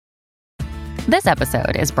This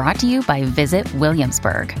episode is brought to you by Visit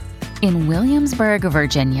Williamsburg. In Williamsburg,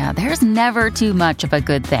 Virginia, there's never too much of a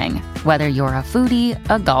good thing. Whether you're a foodie,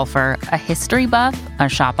 a golfer, a history buff, a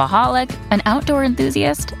shopaholic, an outdoor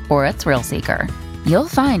enthusiast, or a thrill seeker, you'll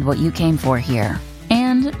find what you came for here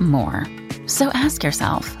and more. So ask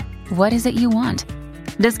yourself, what is it you want?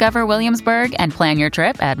 Discover Williamsburg and plan your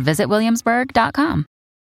trip at visitwilliamsburg.com.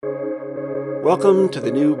 Welcome to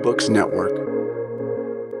the New Books Network.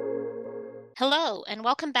 Hello, and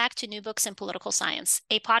welcome back to New Books in Political Science,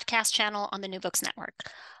 a podcast channel on the New Books Network.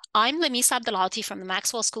 I'm Lamisa Abdelalti from the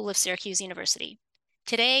Maxwell School of Syracuse University.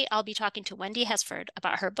 Today, I'll be talking to Wendy Hesford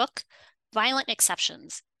about her book, Violent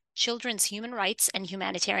Exceptions: Children's Human Rights and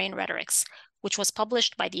Humanitarian Rhetorics, which was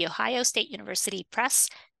published by the Ohio State University Press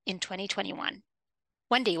in 2021.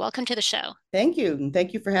 Wendy, welcome to the show. Thank you, and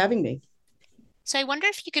thank you for having me. So I wonder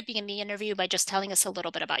if you could begin the interview by just telling us a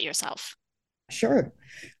little bit about yourself. Sure.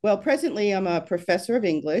 Well, presently, I'm a professor of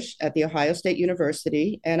English at the Ohio State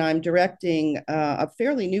University, and I'm directing a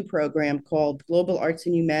fairly new program called Global Arts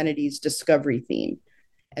and Humanities Discovery Theme.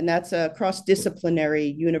 And that's a cross-disciplinary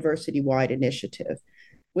university-wide initiative,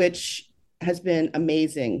 which has been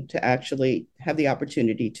amazing to actually have the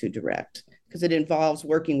opportunity to direct, because it involves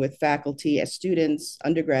working with faculty as students,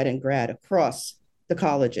 undergrad and grad, across the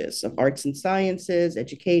colleges of arts and sciences,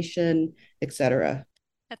 education, et cetera.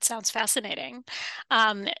 That sounds fascinating.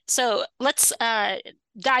 So let's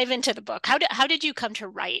dive into the book. How did you come to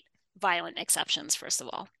write Violent Exceptions, first of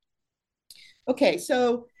all? Okay,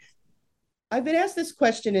 so I've been asked this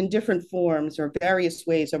question in different forms or various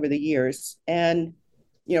ways over the years. And,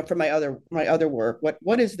 you know, for my other work,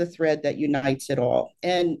 what is the thread that unites it all?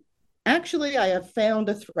 And actually, I have found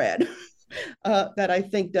a thread that I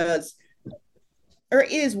think does or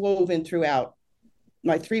is woven throughout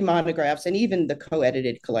my three monographs and even the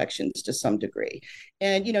co-edited collections to some degree.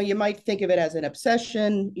 And, you know, you might think of it as an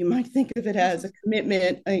obsession, you might think of it as a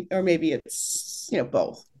commitment, or maybe it's, you know,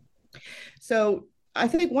 both. So I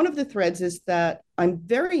think one of the threads is that I'm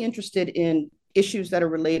very interested in issues that are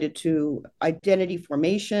related to identity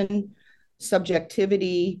formation,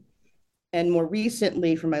 subjectivity, and more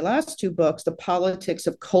recently, for my last two books, the politics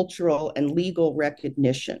of cultural and legal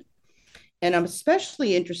recognition. And I'm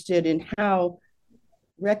especially interested in how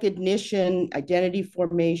recognition, identity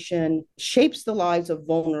formation shapes the lives of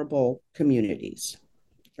vulnerable communities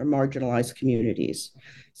or marginalized communities.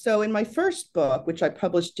 So in my first book, which I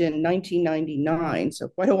published in 1999, so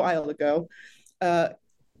quite a while ago,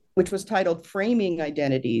 which was titled Framing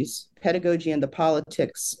Identities, Pedagogy and the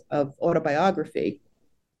Politics of Autobiography,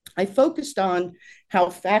 I focused on how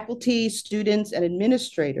faculty, students, and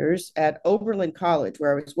administrators at Oberlin College,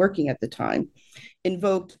 where I was working at the time,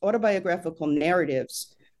 invoked autobiographical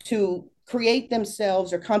narratives to create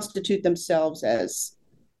themselves or constitute themselves as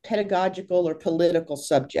pedagogical or political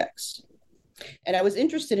subjects. And I was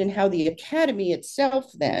interested in how the academy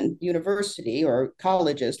itself then, university or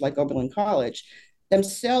colleges like Oberlin College,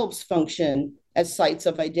 themselves function as sites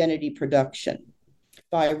of identity production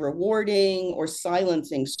by rewarding or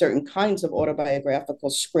silencing certain kinds of autobiographical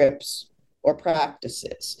scripts or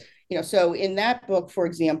practices. You know, so in that book, for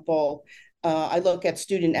example, I look at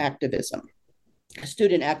student activism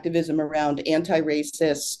around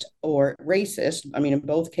anti-racist or racist, I mean, in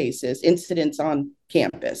both cases, incidents on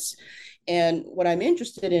campus. And what I'm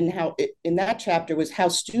interested in in that chapter was how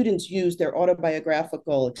students use their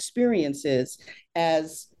autobiographical experiences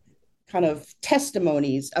as kind of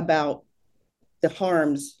testimonies about the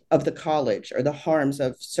harms of the college or the harms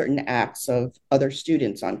of certain acts of other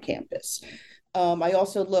students on campus. I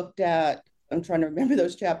also looked at, I'm trying to remember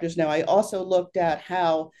those chapters now. I also looked at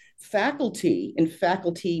how faculty in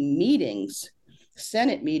faculty meetings,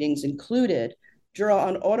 Senate meetings included, draw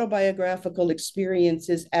on autobiographical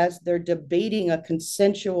experiences as they're debating a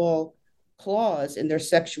consensual clause in their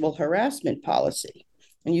sexual harassment policy.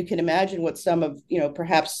 And you can imagine what some of, you know,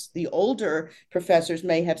 perhaps the older professors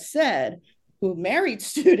may have said who married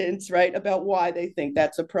students, right, about why they think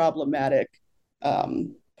that's a problematic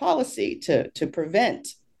policy to prevent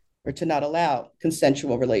or to not allow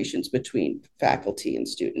consensual relations between faculty and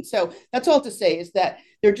students. So that's all to say is that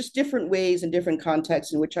there are just different ways and different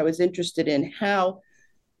contexts in which I was interested in how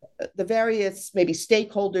the various maybe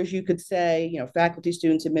stakeholders, you could say, you know, faculty,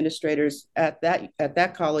 students, administrators at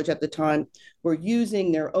that college at the time were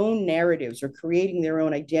using their own narratives or creating their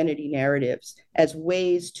own identity narratives as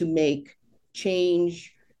ways to make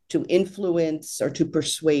change, to influence, or to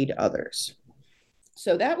persuade others.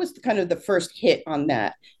 So that was kind of the first hit on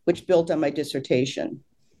that, which built on my dissertation.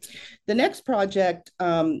 The next project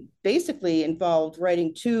basically involved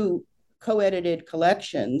writing two co-edited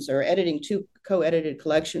collections, or editing 2 co-edited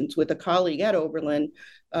collections with a colleague at Oberlin,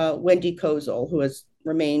 Wendy Kozel, who has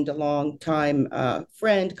remained a long time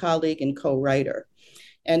friend, colleague, and co-writer.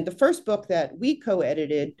 And the first book that we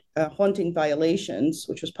co-edited, Haunting Violations,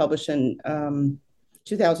 which was published in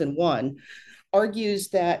 2001, argues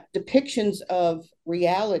that depictions of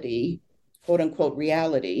reality, quote unquote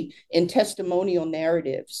reality, in testimonial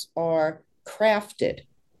narratives are crafted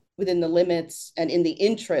within the limits and in the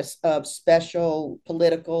interests of special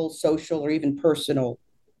political, social, or even personal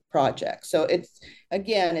projects. So it's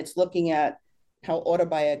looking at how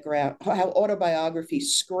autobiography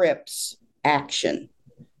scripts action,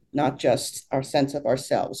 not just our sense of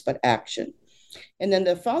ourselves, but action. And then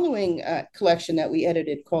the following collection that we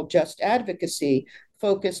edited, called Just Advocacy,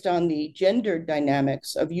 focused on the gendered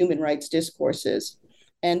dynamics of human rights discourses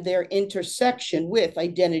and their intersection with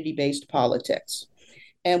identity-based politics.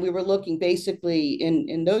 And we were looking basically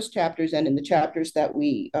in those chapters, and in the chapters that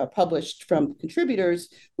we published from contributors,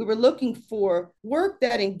 we were looking for work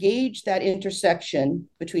that engaged that intersection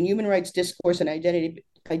between human rights discourse and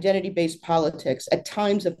identity-based politics at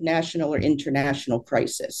times of national or international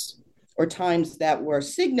crisis, or times that were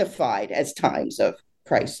signified as times of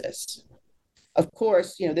crisis. Of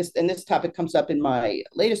course, this topic comes up in my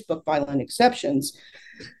latest book, Violent Exceptions.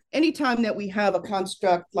 Anytime that we have a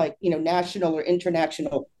construct like, national or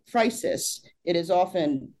international crisis, it is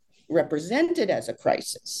often represented as a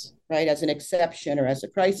crisis, right? As an exception or as a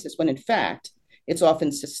crisis, when in fact, it's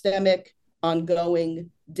often systemic,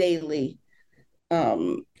 ongoing, daily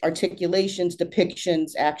articulations,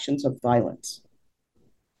 depictions, actions of violence.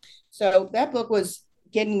 So that book was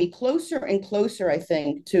getting me closer and closer, I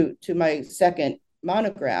think, to my second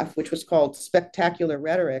monograph, which was called Spectacular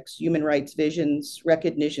Rhetorics, Human Rights Visions,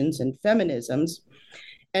 Recognitions, and Feminisms.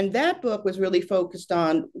 And that book was really focused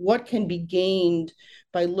on what can be gained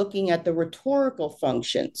by looking at the rhetorical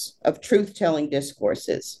functions of truth-telling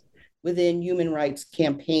discourses within human rights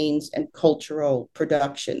campaigns and cultural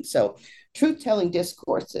production. So truth-telling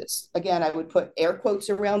discourses, again, I would put air quotes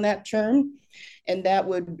around that term, and that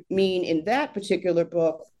would mean in that particular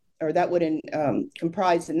book, or that would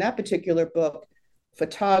comprise in that particular book,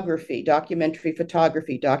 photography,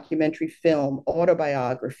 documentary film,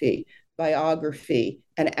 autobiography, biography,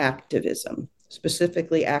 and activism,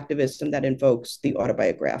 specifically activism that invokes the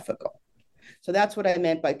autobiographical. So that's what I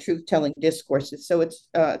meant by truth-telling discourses. So it's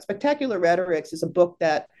Spectacular Rhetorics is a book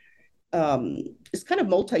that is kind of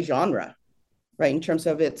multi-genre, right, in terms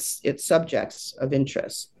of its subjects of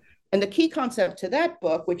interest. And the key concept to that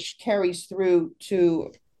book, which carries through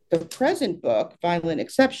to the present book, Violent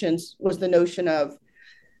Exceptions, was the notion of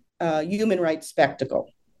human rights spectacle,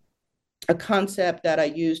 a concept that I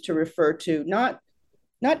use to refer to not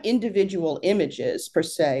individual images per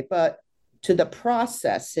se, but to the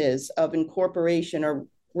processes of incorporation or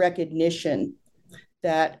recognition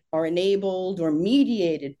that are enabled or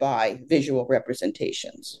mediated by visual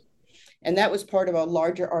representations. And that was part of a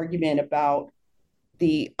larger argument about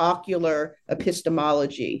the ocular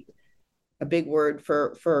epistemology, a big word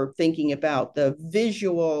for thinking about the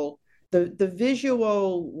visual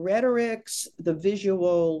rhetorics, the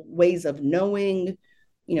visual ways of knowing,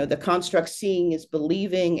 the construct seeing is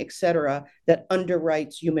believing, et cetera, that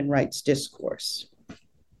underwrites human rights discourse.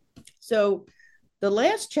 So the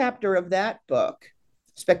last chapter of that book,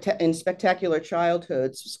 in Spectacular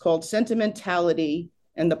Childhoods, is called Sentimentality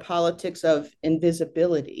and the Politics of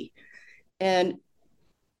Invisibility. And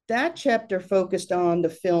that chapter focused on the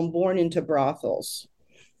film Born into Brothels,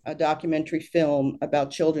 a documentary film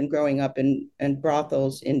about children growing up in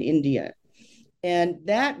brothels in India. And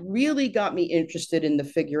that really got me interested in the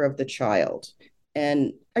figure of the child.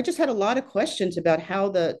 And I just had a lot of questions about how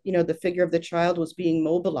the figure of the child was being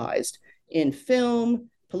mobilized in film,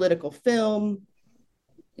 in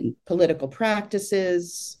political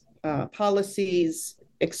practices, policies,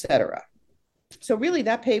 et cetera. So really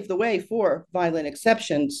that paved the way for Violent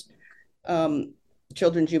Exceptions,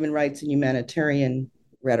 Children's Human Rights and Humanitarian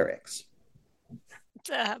Rhetorics.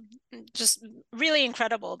 Just really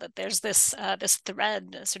incredible that there's this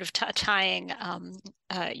thread sort of tying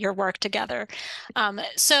your work together.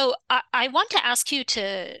 So I want to ask you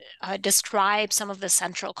to describe some of the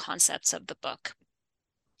central concepts of the book.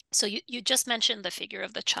 So you just mentioned the figure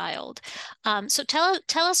of the child. So tell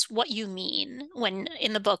us what you mean when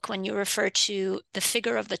in the book when you refer to the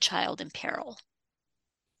figure of the child in peril.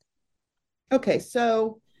 Okay,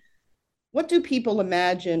 so what do people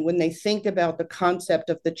imagine when they think about the concept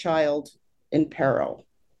of the child in peril?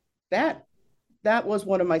 That was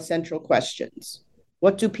one of my central questions.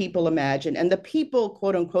 What do people imagine? And the people,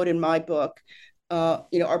 quote unquote, in my book,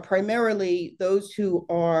 are primarily those who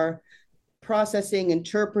are processing,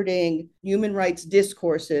 interpreting human rights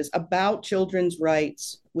discourses about children's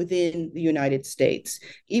rights within the United States.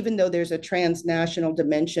 Even though there's a transnational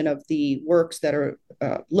dimension of the works that are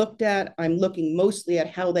looked at, I'm looking mostly at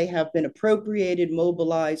how they have been appropriated,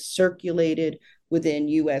 mobilized, circulated within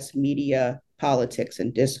US media, politics,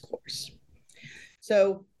 and discourse.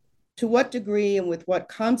 So, to what degree and with what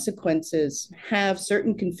consequences have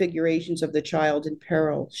certain configurations of the child in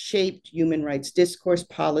peril shaped human rights discourse,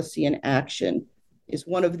 policy, and action is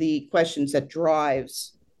one of the questions that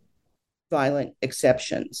drives violent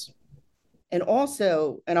exceptions. And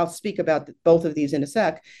also, and I'll speak about both of these in a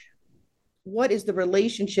sec, what is the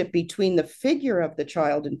relationship between the figure of the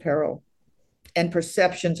child in peril and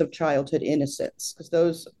perceptions of childhood innocence? Because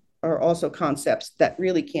those are also concepts that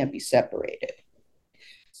really can't be separated.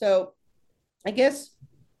 So I guess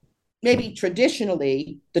maybe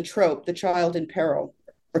traditionally the trope, the child in peril,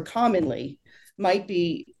 or commonly might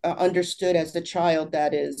be understood as the child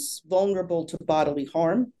that is vulnerable to bodily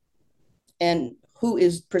harm and who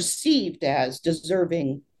is perceived as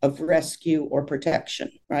deserving of rescue or protection,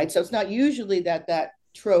 right? So it's not usually that that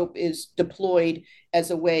trope is deployed as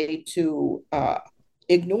a way to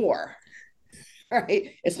ignore,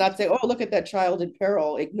 right? It's not saying, oh, look at that child in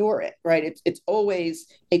peril, ignore it, right? It's always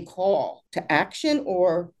a call to action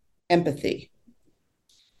or empathy.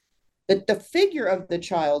 The figure of the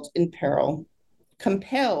child in peril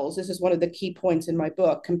compels, this is one of the key points in my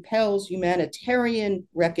book, compels humanitarian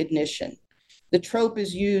recognition. The trope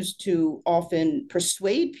is used to often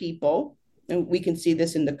persuade people, and we can see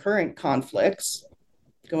this in the current conflicts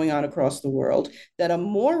going on across the world, that a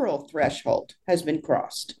moral threshold has been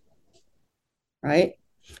crossed, right?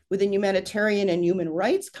 Within humanitarian and human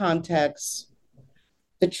rights contexts,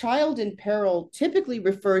 the child in peril typically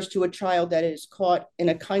refers to a child that is caught in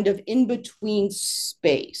a kind of in-between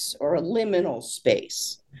space or a liminal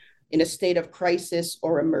space in a state of crisis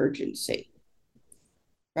or emergency,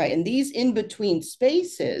 right? And these in-between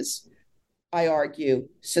spaces, I argue,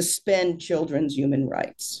 suspend children's human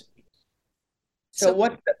rights. So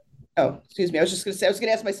what, excuse me, I was going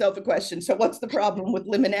to ask myself a question. So what's the problem with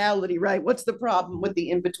liminality, right? What's the problem with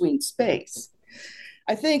the in-between space?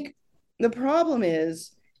 I think the problem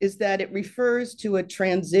is that it refers to a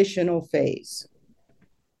transitional phase,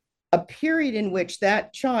 a period in which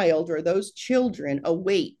that child or those children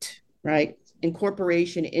await, right,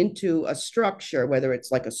 incorporation into a structure, whether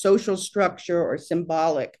it's like a social structure or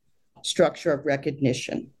symbolic structure of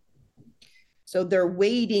recognition. So they're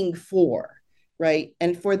waiting for, right?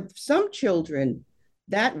 And for some children,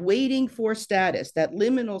 that waiting for status, that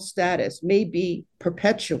liminal status may be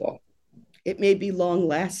perpetual. It may be long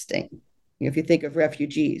lasting. If you think of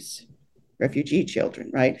refugee children,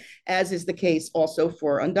 right? As is the case also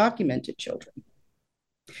for undocumented children.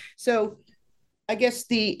 So I guess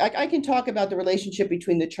I can talk about the relationship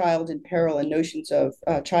between the child in peril and notions of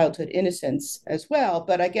childhood innocence as well.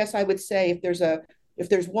 But I guess I would say if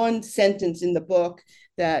there's one sentence in the book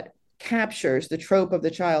that captures the trope of the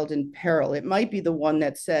child in peril, it might be the one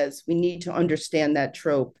that says we need to understand that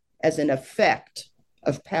trope as an effect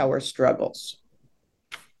of power struggles.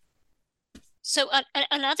 So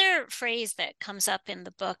another phrase that comes up in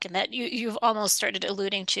the book and that you've almost started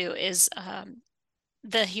alluding to is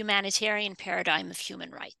the humanitarian paradigm of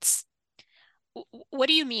human rights. What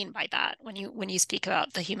do you mean by that when you speak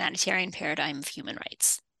about the humanitarian paradigm of human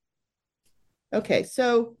rights? Okay,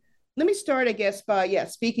 so let me start, I guess, by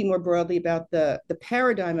speaking more broadly about the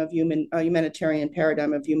paradigm of humanitarian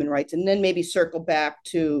paradigm of human rights, and then maybe circle back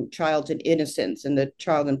to child in innocence and the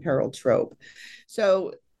child in peril trope.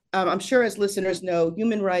 So I'm sure as listeners know,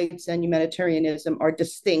 human rights and humanitarianism are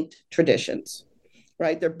distinct traditions,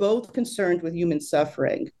 right? They're both concerned with human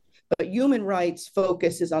suffering, but human rights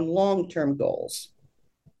focuses on long-term goals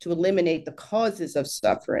to eliminate the causes of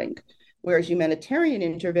suffering, whereas humanitarian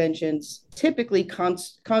interventions typically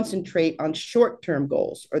concentrate on short-term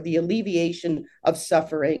goals or the alleviation of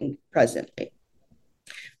suffering presently.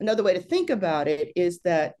 Another way to think about it is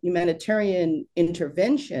that humanitarian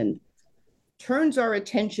intervention turns our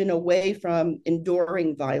attention away from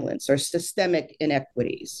enduring violence or systemic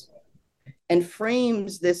inequities and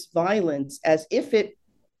frames this violence as if it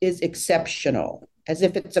is exceptional, as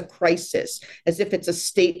if it's a crisis, as if it's a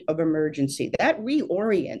state of emergency. That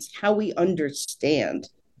reorients how we understand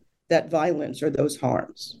that violence or those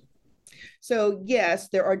harms. So yes,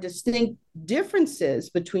 there are distinct differences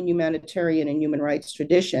between humanitarian and human rights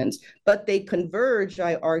traditions, but they converge,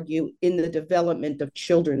 I argue, in the development of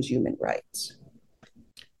children's human rights.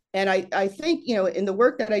 And I think, in the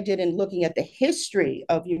work that I did in looking at the history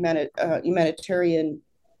of humanitarian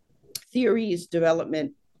theories,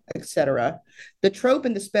 development, etc., the trope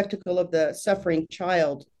and the spectacle of the suffering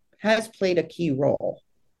child has played a key role.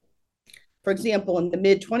 For example, in the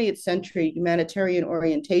mid-20th century, humanitarian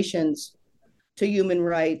orientations to human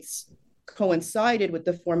rights coincided with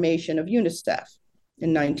the formation of UNICEF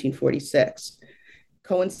in 1946,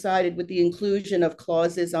 coincided with the inclusion of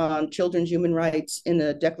clauses on children's human rights in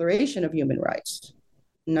the Declaration of Human Rights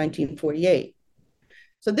in 1948.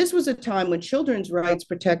 So this was a time when children's rights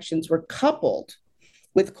protections were coupled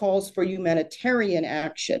with calls for humanitarian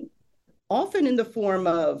action, often in the form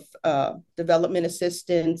of development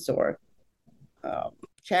assistance or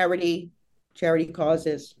charity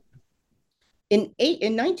causes. In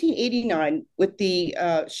 1989, with the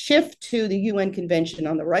shift to the UN Convention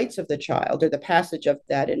on the Rights of the Child, or the passage of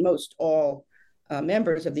that in most all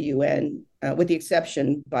members of the UN, with the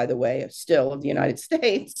exception, by the way, still of the United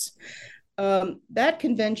States, that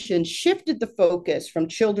convention shifted the focus from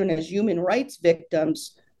children as human rights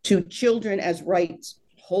victims to children as rights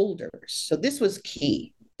holders. So this was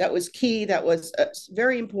key. That was key. That was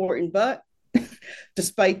very important. But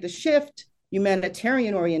despite the shift,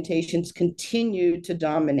 humanitarian orientations continued to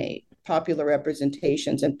dominate popular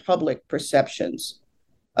representations and public perceptions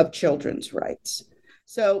of children's rights.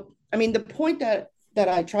 So, I mean, the point that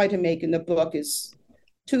I try to make in the book is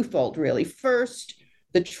twofold, really. First,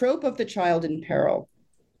 the trope of the child in peril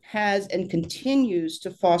has and continues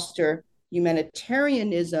to foster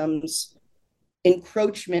humanitarianism's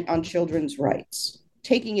encroachment on children's rights,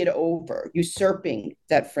 taking it over, usurping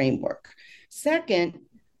that framework. Second,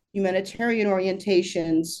 humanitarian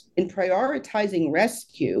orientations in prioritizing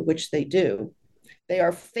rescue, which they do, they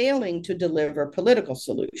are failing to deliver political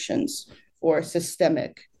solutions or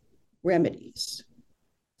systemic remedies.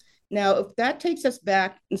 Now, if that takes us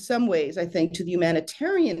back in some ways, I think, to the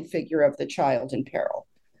humanitarian figure of the child in peril,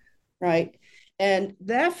 right? And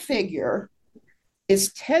that figure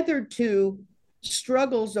is tethered to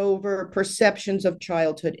struggles over perceptions of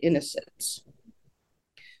childhood innocence.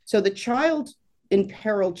 So the child in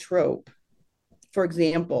peril trope, for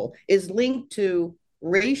example, is linked to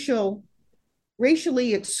racially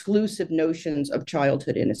exclusive notions of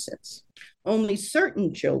childhood innocence. Only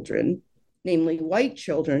certain children, namely white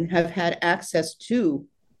children, have had access to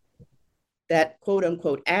that quote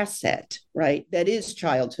unquote asset, right? That is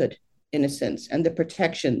childhood innocence and the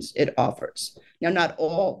protections it offers. Now, not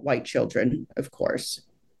all white children, of course,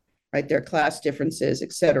 right? There are class differences,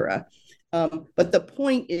 et cetera. But the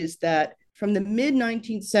point is that from the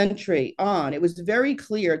mid-19th century on, it was very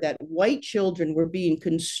clear that white children were being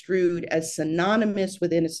construed as synonymous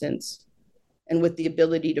with innocence and with the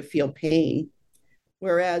ability to feel pain,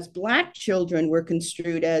 whereas Black children were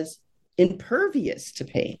construed as impervious to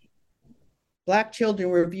pain. Black children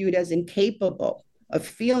were viewed as incapable of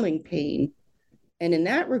feeling pain, and in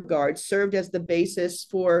that regard served as the basis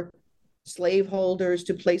for slaveholders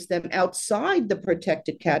to place them outside the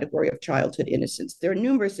protected category of childhood innocence. There are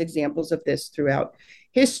numerous examples of this throughout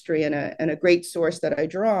history, and a great source that I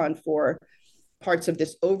draw on for parts of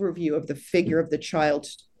this overview of the figure of the child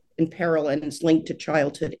in peril and its link to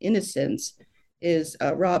childhood innocence is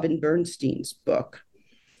Robin Bernstein's book.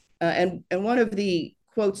 And one of the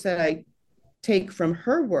quotes that I take from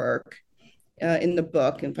her work in the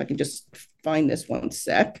book, and if I can just find this one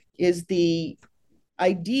sec, is the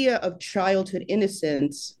idea of childhood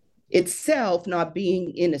innocence itself not being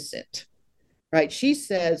innocent, right? She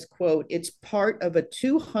says, quote, "It's part of a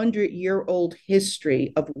 200-year-old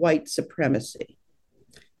history of white supremacy.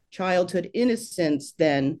 Childhood innocence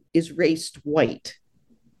then is raced white,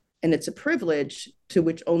 and it's a privilege to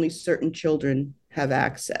which only certain children have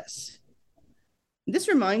access." This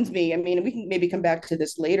reminds me, I mean, we can maybe come back to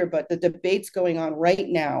this later, but the debates going on right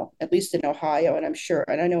now, at least in Ohio, and I'm sure,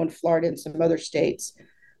 and I know in Florida and some other states,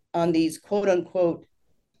 on these quote unquote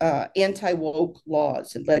anti-woke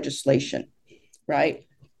laws and legislation, right?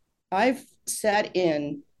 I've sat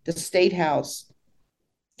in the State House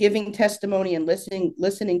giving testimony and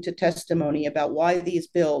listening to testimony about why these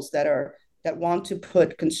bills that want to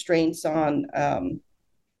put constraints on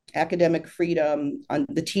academic freedom, on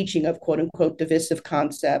the teaching of quote unquote divisive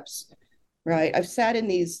concepts, right? I've sat in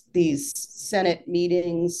these Senate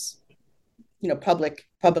meetings, you know, public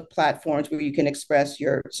platforms where you can express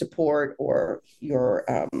your support or your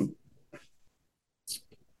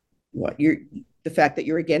the fact that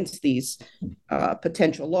you're against these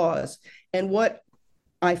potential laws. And what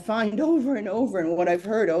I find over and over, and what I've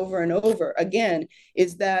heard over and over again,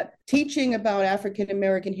 is that teaching about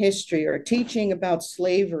African-American history or teaching about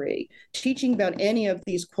slavery, teaching about any of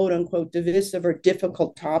these quote unquote divisive or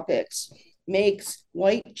difficult topics makes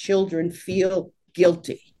white children feel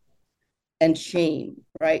guilty and shame,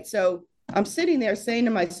 right? So I'm sitting there saying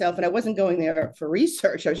to myself, and I wasn't going there for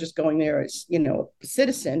research, I was just going there as, a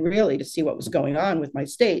citizen, really, to see what was going on with my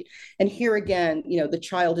state. And here again, the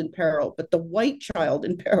child in peril, but the white child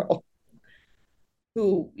in peril,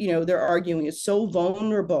 who, they're arguing is so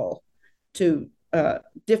vulnerable to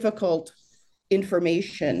difficult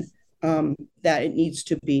information, that it needs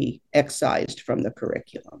to be excised from the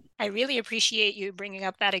curriculum. I really appreciate you bringing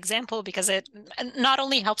up that example, because it not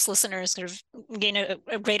only helps listeners sort of gain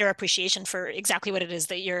a greater appreciation for exactly what it is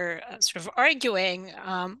that you're sort of arguing,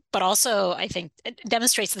 but also I think it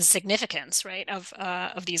demonstrates the significance, right,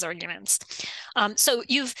 of these arguments. So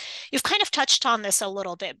you've kind of touched on this a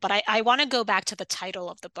little bit, but I want to go back to the title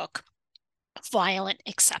of the book, Violent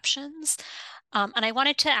Exceptions. And I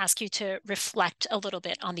wanted to ask you to reflect a little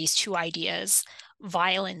bit on these two ideas,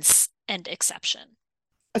 violence and exception.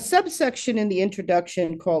 A subsection in the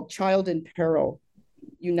introduction called Child in Peril,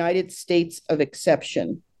 United States of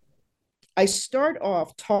Exception. I start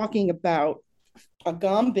off talking about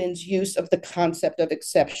Agamben's use of the concept of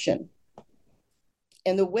exception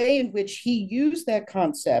and the way in which he used that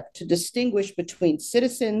concept to distinguish between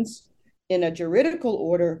citizens in a juridical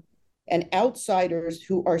order and outsiders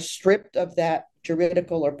who are stripped of that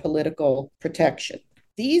juridical or political protection.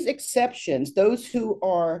 These exceptions, those who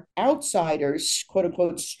are outsiders, quote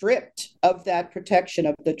unquote, stripped of that protection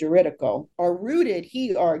of the juridical, are rooted,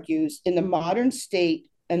 he argues, in the modern state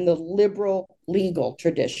and the liberal legal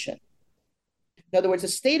tradition. In other words, a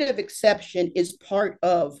state of exception is part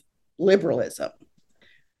of liberalism,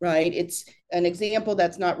 right? It's an example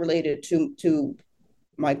that's not related to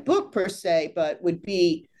my book per se, but would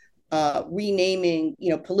be renaming,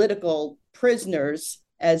 political prisoners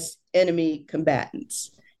as enemy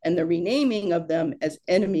combatants, and the renaming of them as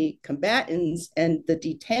enemy combatants and the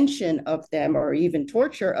detention of them or even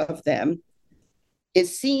torture of them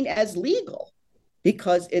is seen as legal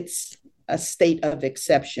because it's a state of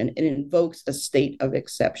exception. It invokes a state of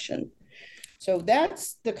exception. So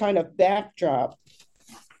that's the kind of backdrop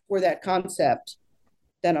for that concept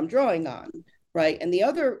that I'm drawing on, right? And the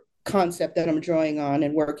other concept that I'm drawing on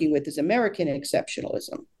and working with is American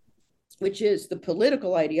exceptionalism, which is the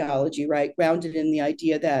political ideology, right, grounded in the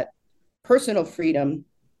idea that personal freedom,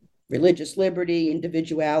 religious liberty,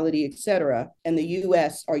 individuality, et cetera, and the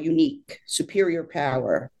US are unique, superior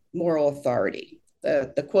power, moral authority,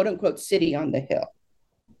 the quote unquote city on the hill.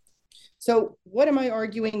 So what am I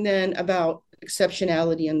arguing then about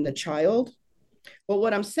exceptionality in the child? Well,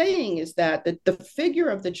 what I'm saying is that the figure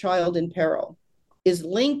of the child in peril is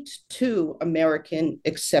linked to American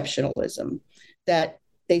exceptionalism, that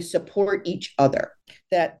they support each other,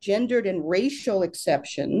 that gendered and racial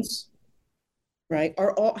exceptions, right,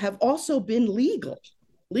 have also been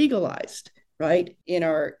legalized, right, in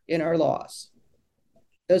our laws.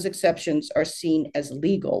 Those exceptions are seen as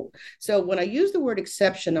legal. So when I use the word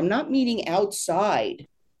exception, I'm not meaning outside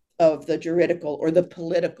of the juridical or the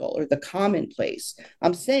political or the commonplace.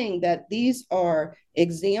 I'm saying that these are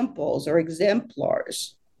examples or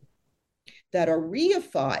exemplars that are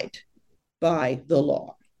reified by the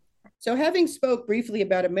law. So having spoke briefly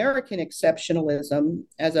about American exceptionalism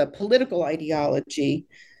as a political ideology,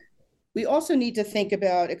 we also need to think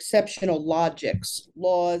about exceptional logics,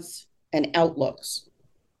 laws, and outlooks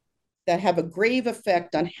that have a grave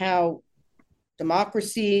effect on how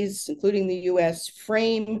democracies, including the US,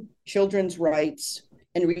 frame children's rights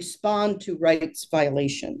and respond to rights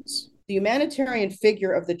violations. The humanitarian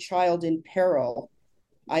figure of the child in peril,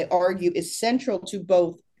 I argue, is central to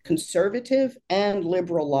both conservative and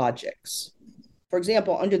liberal logics. For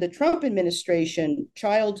example, under the Trump administration,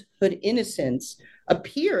 childhood innocence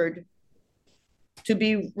appeared to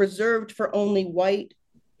be reserved for only white,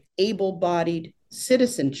 able-bodied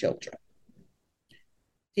citizen children.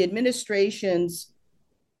 The administration's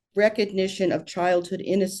recognition of childhood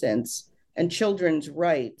innocence and children's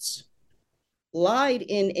rights lied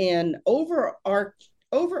in an overarching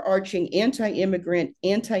anti-immigrant,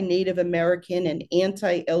 anti-Native American, and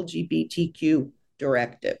anti-LGBTQ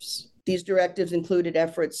directives. These directives included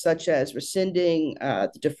efforts such as rescinding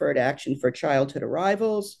the deferred action for childhood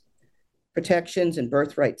arrivals, protections and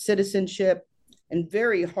birthright citizenship, and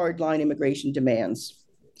very hardline immigration demands,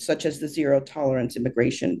 such as the zero tolerance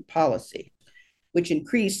immigration policy, which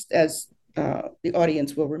increased, as the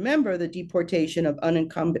audience will remember, the deportation of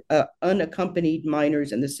unaccompanied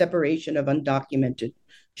minors and the separation of undocumented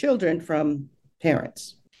children from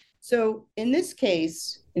parents. So in this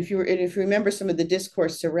case, if you remember some of the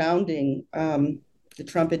discourse surrounding the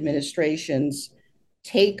Trump administration's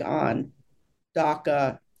take on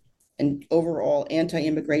DACA and overall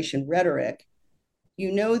anti-immigration rhetoric,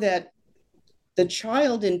 you know that the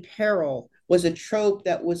child in peril was a trope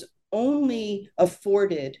that was only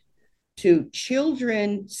afforded to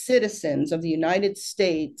children, citizens of the United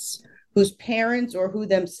States whose parents or who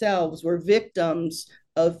themselves were victims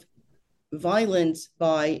of violence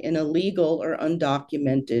by an illegal or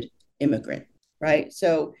undocumented immigrant, right?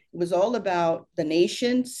 So it was all about the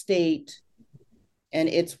nation state and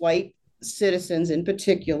its white citizens in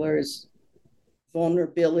particular's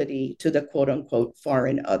vulnerability to the quote unquote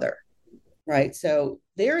foreign other, right? So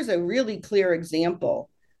there is a really clear example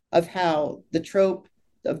of how the trope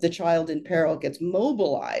of the child in peril gets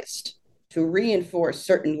mobilized to reinforce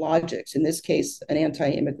certain logics, in this case, an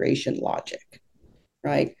anti-immigration logic,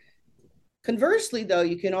 right? Conversely, though,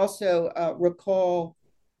 you can also recall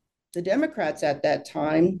the Democrats at that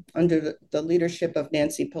time, under the leadership of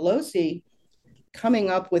Nancy Pelosi, coming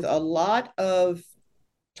up with a lot of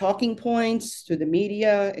talking points through the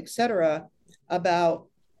media, et cetera, about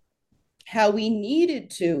how we needed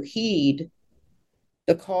to heed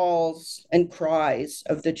the calls and cries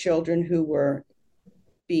of the children who were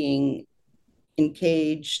being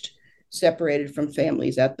encaged, separated from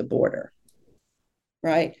families at the border,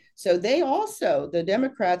 right? So they also, the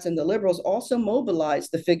Democrats and the liberals also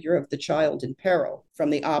mobilized the figure of the child in peril from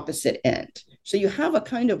the opposite end. So you have a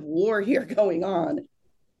kind of war here going on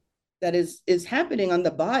that is happening on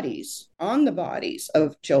the bodies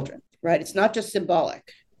of children, right? It's not just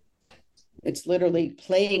symbolic. It's literally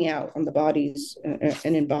playing out on the bodies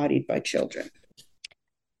and embodied by children.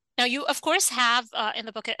 Now, you, of course, have in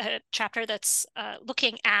the book a chapter that's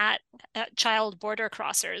looking at child border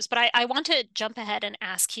crossers, but I want to jump ahead and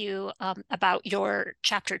ask you about your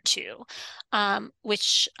chapter 2,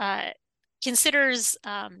 which considers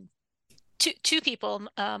two people,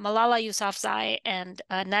 Malala Yousafzai and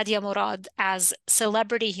Nadia Murad, as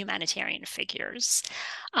celebrity humanitarian figures.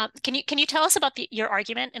 Can you tell us about your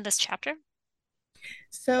argument in this chapter?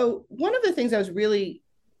 So one of the things I was really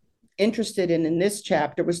interested in this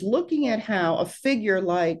chapter was looking at how a figure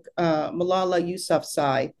like Malala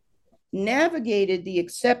Yousafzai navigated the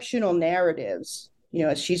exceptional narratives. You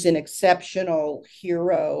know, she's an exceptional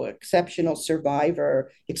hero, exceptional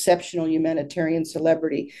survivor, exceptional humanitarian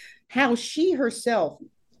celebrity, how she herself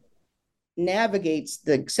navigates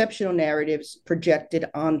the exceptional narratives projected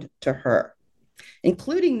onto her,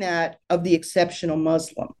 including that of the exceptional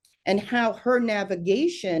Muslim, and how her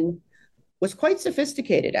navigation was quite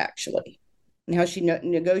sophisticated, actually, and how she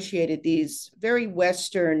negotiated these very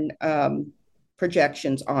Western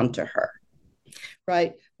projections onto her,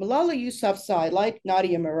 right? Malala Yousafzai, like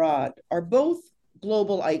Nadia Murad, are both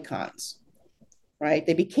global icons, right?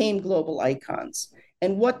 They became global icons.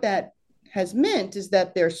 And what that has meant is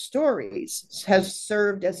that their stories have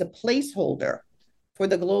served as a placeholder for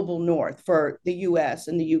the global North, for the US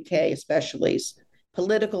and the UK especially,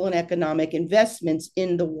 political and economic investments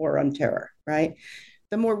in the war on terror, right?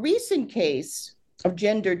 The more recent case of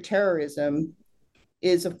gendered terrorism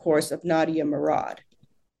is, of course, of Nadia Murad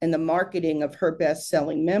and the marketing of her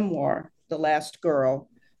best-selling memoir, The Last Girl,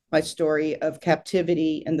 My Story of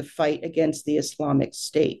Captivity and the Fight Against the Islamic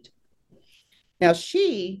State. Now,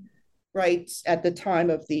 she writes at the time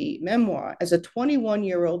of the memoir as a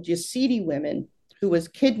 21-year-old Yazidi woman who was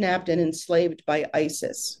kidnapped and enslaved by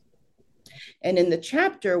ISIS. And in the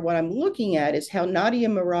chapter, what I'm looking at is how Nadia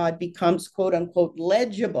Murad becomes, quote unquote,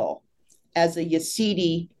 legible as a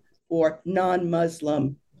Yazidi or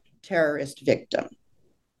non-Muslim terrorist victim,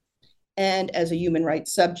 and as a human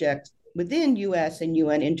rights subject within US and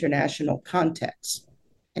UN international contexts.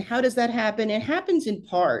 And how does that happen? It happens in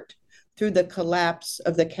part through the collapse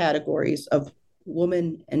of the categories of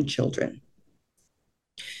woman and children.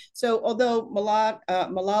 So although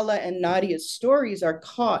Malala and Nadia's stories are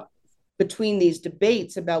caught between these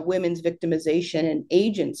debates about women's victimization and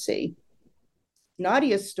agency,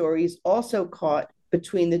 Nadia's stories also caught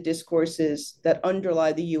between the discourses that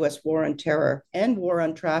underlie the US war on terror and war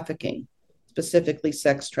on trafficking, specifically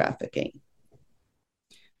sex trafficking.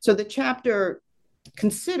 So the chapter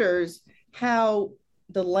considers how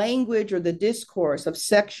the language or the discourse of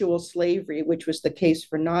sexual slavery, which was the case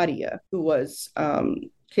for Nadia, who was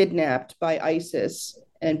kidnapped by ISIS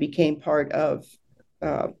and became part of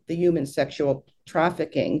the human sexual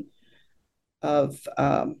trafficking of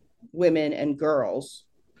women and girls,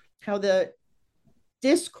 how the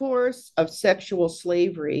discourse of sexual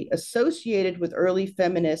slavery associated with early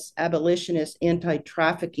feminist, abolitionist,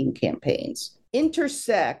 anti-trafficking campaigns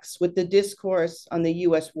intersects with the discourse on the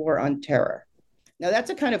US war on terror. Now, that's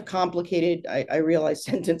a kind of complicated, I realize,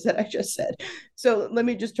 sentence that I just said. So let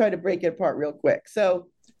me just try to break it apart real quick. So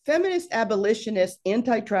feminist, abolitionist,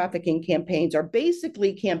 anti-trafficking campaigns are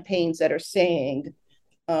basically campaigns that are saying,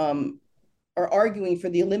 are arguing for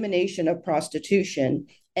the elimination of prostitution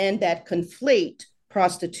and that conflate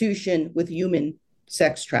prostitution with human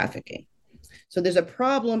sex trafficking. So there's a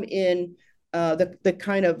problem in the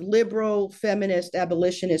kind of liberal, feminist,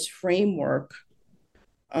 abolitionist framework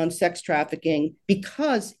on sex trafficking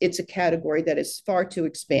because it's a category that is far too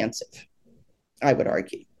expansive, I would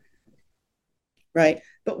argue. Right?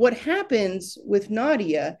 But what happens with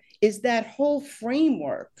Nadia is that whole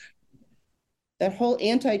framework, that whole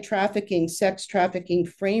anti-trafficking, sex trafficking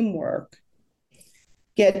framework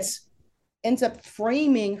ends up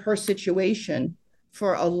framing her situation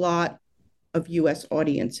for a lot of US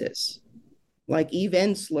audiences, like Eve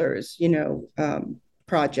Ensler's,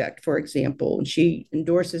 project, for example. And she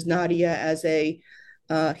endorses Nadia as a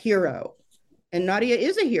hero. And Nadia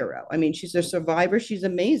is a hero. I mean, she's a survivor. She's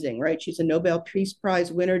amazing, right? She's a Nobel Peace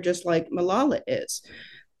Prize winner, just like Malala is.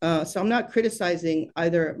 So I'm not criticizing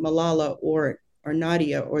either Malala or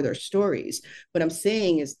Nadia or their stories. What I'm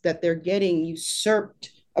saying is that they're getting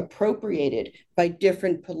usurped, appropriated by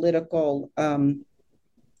different political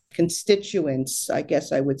constituents, I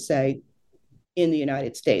guess I would say, in the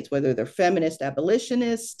United States, whether they're feminist,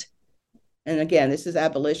 abolitionist. And again, this is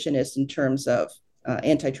abolitionist in terms of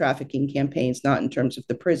anti-trafficking campaigns, not in terms of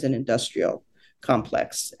the prison industrial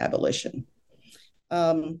complex abolition.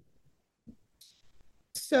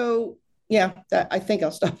 So yeah, I think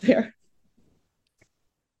I'll stop there.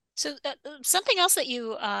 So something else that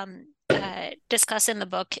you discuss in the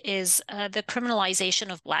book is the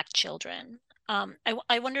criminalization of Black children.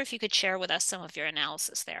 I wonder if you could share with us some of your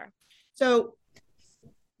analysis there. So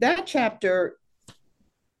that chapter,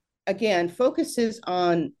 again, focuses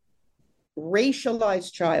on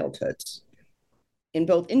racialized childhoods in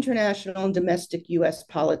both international and domestic US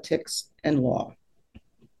politics and law.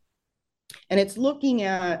 And it's looking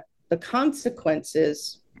at the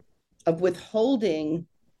consequences of withholding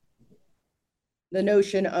the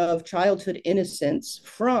notion of childhood innocence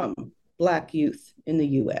from Black youth in the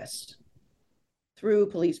US through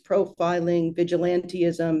police profiling,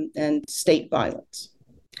 vigilantism, and state violence.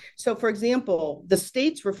 So, for example, the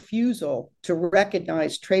state's refusal to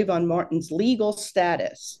recognize Trayvon Martin's legal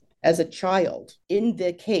status as a child in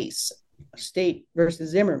the case, State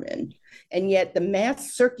versus Zimmerman, and yet the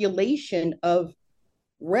mass circulation of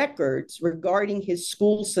records regarding his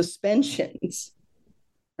school suspensions,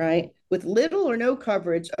 right, with little or no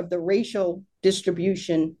coverage of the racial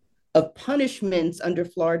distribution of punishments under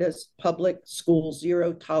Florida's public school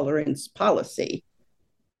zero tolerance policy,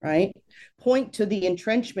 right, point to the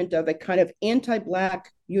entrenchment of a kind of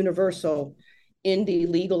anti-Black universal in the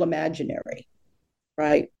legal imaginary,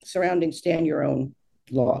 right, surrounding stand your own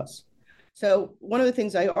laws. So one of the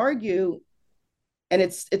things I argue, and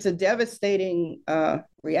it's a devastating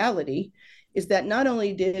reality, is that not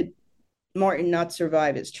only did Martin not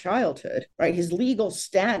survive his childhood, right, his legal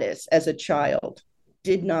status as a child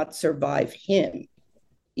did not survive him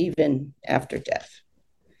even after death.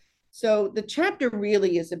 So the chapter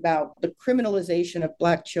really is about the criminalization of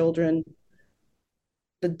Black children,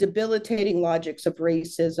 the debilitating logics of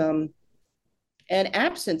racism, and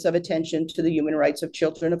absence of attention to the human rights of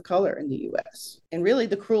children of color in the US. And really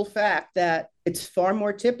the cruel fact that it's far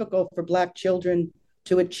more typical for Black children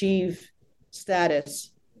to achieve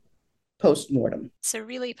status post-mortem. It's a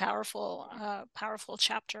really powerful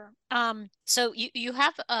chapter. So you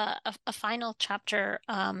have a final chapter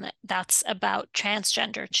that's about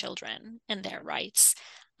transgender children and their rights.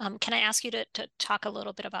 Can I ask you to talk a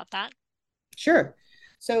little bit about that? Sure.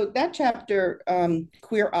 So that chapter,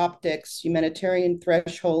 Queer Optics, Humanitarian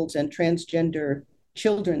Thresholds, and Transgender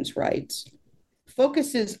Children's Rights,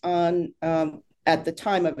 focuses on, at the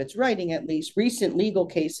time of its writing at least, recent legal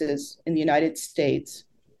cases in the United States,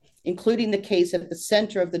 including the case at the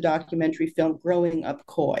center of the documentary film Growing Up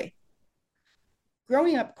Coy.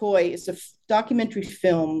 Growing Up Coy is a documentary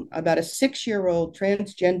film about a 6-year-old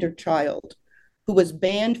transgender child who was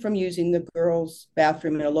banned from using the girls'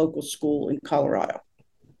 bathroom in a local school in Colorado.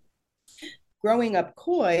 Growing Up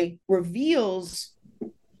Coy reveals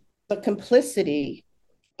the complicity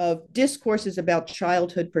of discourses about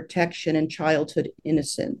childhood protection and childhood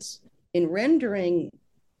innocence in rendering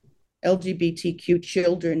LGBTQ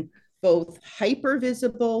children both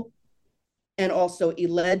hypervisible and also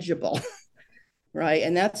illegible, right?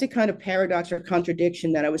 And that's a kind of paradox or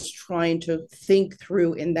contradiction that I was trying to think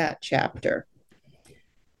through in that chapter.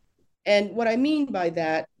 And what I mean by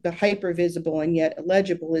that, the hypervisible and yet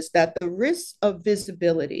illegible, is that the risks of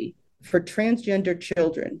visibility for transgender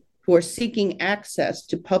children who are seeking access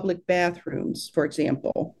to public bathrooms, for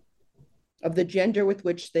example, of the gender with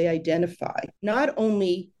which they identify, not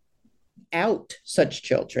only out such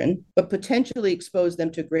children, but potentially expose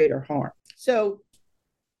them to greater harm. So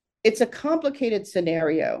it's a complicated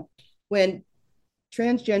scenario when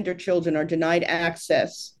transgender children are denied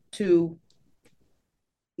access to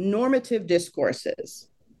normative discourses,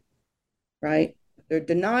 right? They're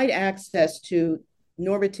denied access to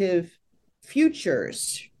normative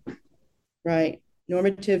futures, right?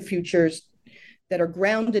 Normative futures that are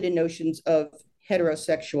grounded in notions of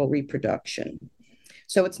heterosexual reproduction.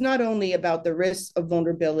 So it's not only about the risks of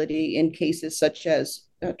vulnerability in cases such as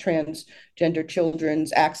transgender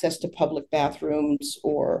children's access to public bathrooms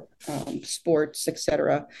or sports,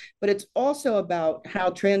 etc., but it's also about how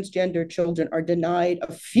transgender children are denied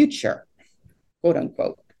a future, quote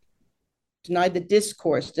unquote, denied the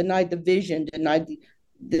discourse, denied the vision, denied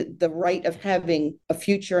the right of having a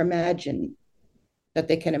future imagined that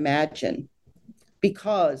they can imagine,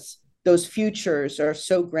 because those futures are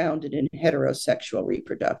so grounded in heterosexual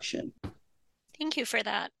reproduction. Thank you for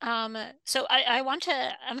that. So I want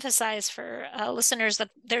to emphasize for listeners that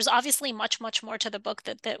there's obviously much, much more to the book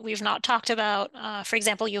that we've not talked about. For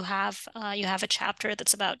example, you have a chapter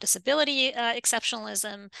that's about disability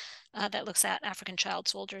exceptionalism that looks at African child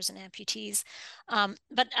soldiers and amputees.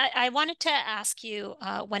 But I wanted to ask you,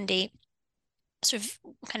 Wendy, sort of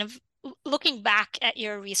kind of looking back at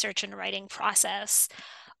your research and writing process,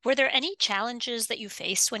 were there any challenges that you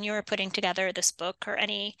faced when you were putting together this book, or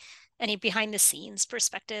any behind the scenes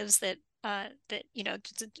perspectives that that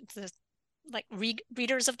the like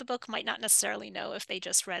readers of the book might not necessarily know if they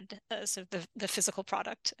just read sort of the physical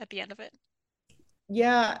product at the end of it?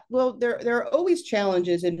 Yeah, well, there are always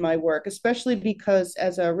challenges in my work, especially because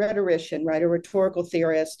as a rhetorician, right, a rhetorical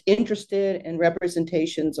theorist interested in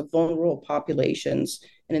representations of vulnerable populations,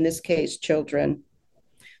 and in this case, children,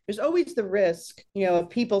 there's always the risk, of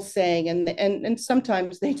people saying, and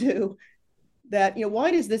sometimes they do, that,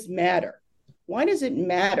 why does this matter? Why does it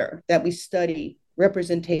matter that we study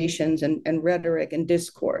representations and rhetoric and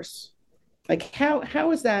discourse? Like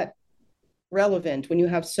how is that relevant when you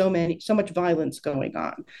have so much violence going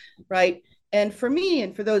on, right? And for me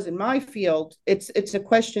and for those in my field, it's a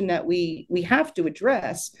question that we have to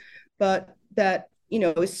address, but that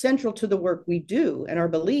is central to the work we do and our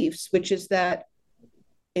beliefs, which is that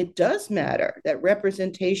it does matter that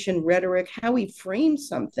representation, rhetoric, how we frame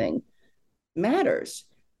something matters,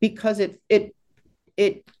 because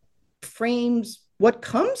it frames what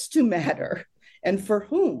comes to matter and for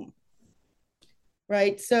whom,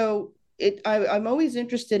 right? So I'm always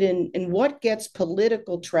interested in what gets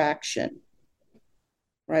political traction,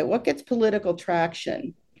 right? What gets political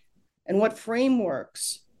traction, and what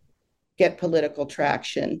frameworks get political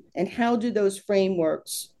traction, and how do those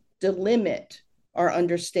frameworks delimit our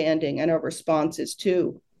understanding and our responses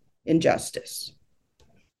to injustice?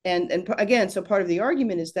 And again, so part of the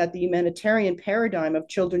argument is that the humanitarian paradigm of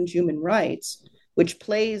children's human rights, which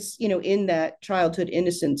plays, in that childhood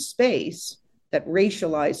innocence space, that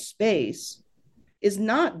racialized space, is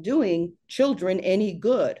not doing children any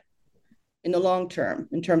good in the long term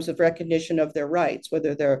in terms of recognition of their rights,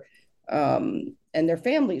 whether they're and their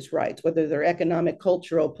families' rights, whether they're economic,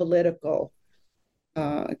 cultural, political,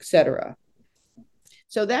 etc.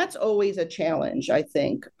 So that's always a challenge, I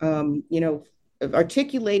think.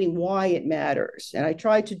 Articulating why it matters. And I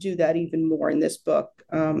try to do that even more in this book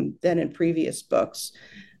than in previous books.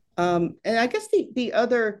 And I guess the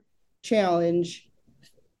other challenge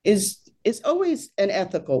is always an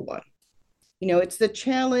ethical one. It's the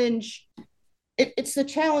challenge. It's the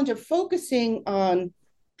challenge of focusing on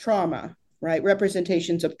trauma, right?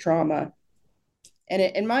 Representations of trauma. And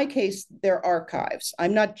in my case, they're archives.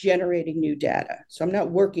 I'm not generating new data. So I'm not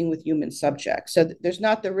working with human subjects. So there's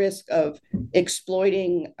not the risk of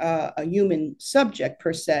exploiting a human subject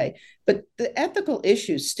per se, but the ethical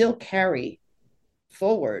issues still carry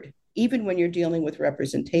forward, even when you're dealing with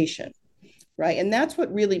representation, right? And that's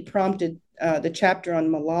what really prompted the chapter on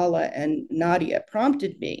Malala and Nadia,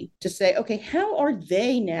 prompted me to say, okay, how are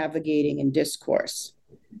they navigating in discourse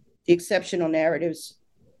the exceptional narratives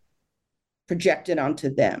projected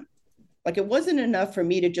onto them? Like, it wasn't enough for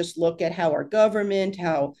me to just look at how our government,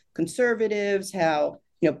 how conservatives, how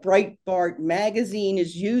Breitbart magazine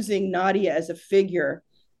is using Nadia as a figure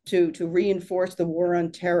to reinforce the war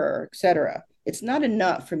on terror, et cetera. It's not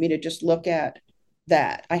enough for me to just look at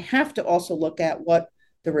that. I have to also look at what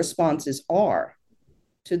the responses are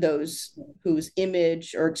to those whose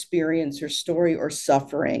image or experience or story or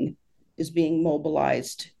suffering is being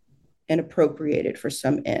mobilized and appropriated for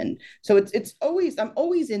some end. So it's always, I'm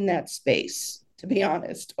always in that space, to be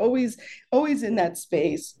honest, always in that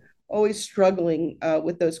space, always struggling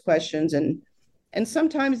with those questions. And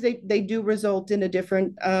sometimes they do result in a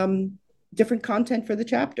different content for the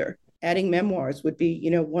chapter. Adding memoirs would be,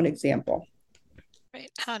 one example.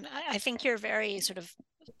 Right. And I think your very sort of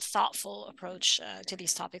thoughtful approach to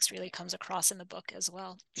these topics really comes across in the book as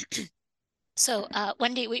well. So,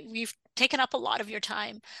 Wendy, we've taken up a lot of your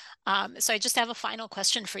time. So I just have a final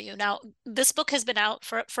question for you. Now, this book has been out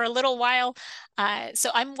for a little while. So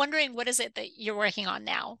I'm wondering, what is it that you're working on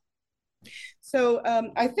now? So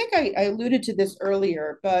I think I alluded to this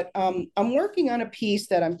earlier, but I'm working on a piece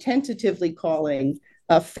that I'm tentatively calling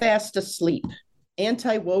Fast Asleep,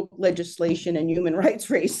 Anti-Woke Legislation and Human Rights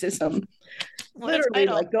Racism. What a Literally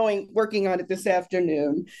title. like working on it this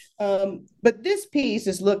afternoon. But this piece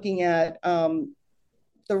is looking at the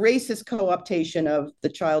racist co-optation of the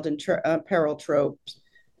child in peril tropes,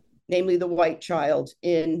 namely the white child,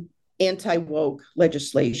 in anti-woke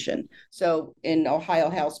legislation. So in Ohio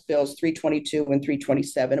House Bills 322 and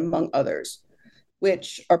 327, among others,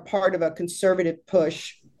 which are part of a conservative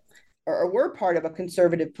push, or were part of a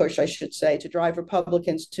conservative push, I should say, to drive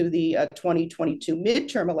Republicans to the 2022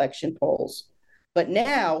 midterm election polls, but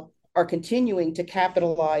now are continuing to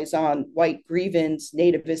capitalize on white grievance,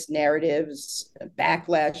 nativist narratives,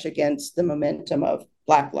 backlash against the momentum of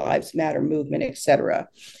Black Lives Matter movement, et cetera.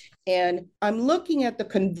 And I'm looking at the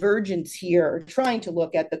convergence here, trying to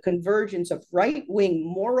look at the convergence of right wing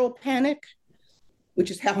moral panic,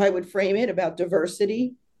 which is how I would frame it, about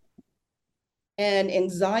diversity, and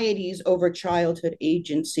anxieties over childhood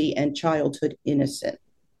agency and childhood innocence,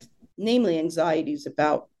 namely anxieties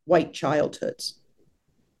about white childhoods.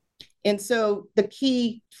 And so the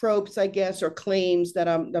key tropes, I guess, or claims that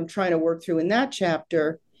I'm trying to work through in that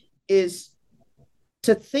chapter is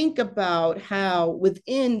to think about how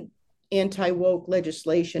within anti-woke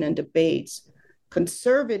legislation and debates,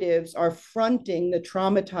 conservatives are fronting the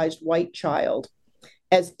traumatized white child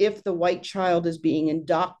as if the white child is being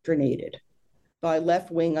indoctrinated by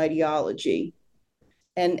left-wing ideology.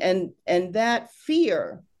 And that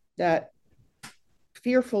fear, that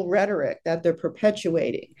fearful rhetoric that they're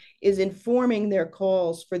perpetuating, is informing their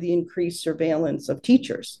calls for the increased surveillance of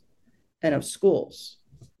teachers and of schools.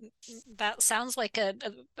 That sounds like a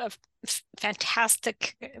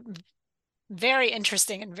fantastic, very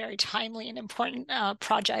interesting and very timely and important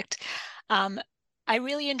project. I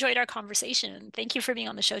really enjoyed our conversation. Thank you for being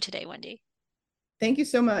on the show today, Wendy. Thank you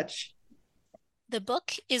so much. The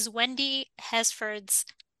book is Wendy Hesford's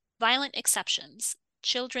Violent Exceptions: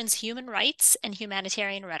 Children's Human Rights and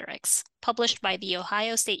Humanitarian Rhetorics, published by the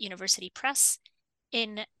Ohio State University Press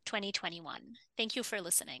in 2021. Thank you for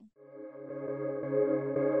listening.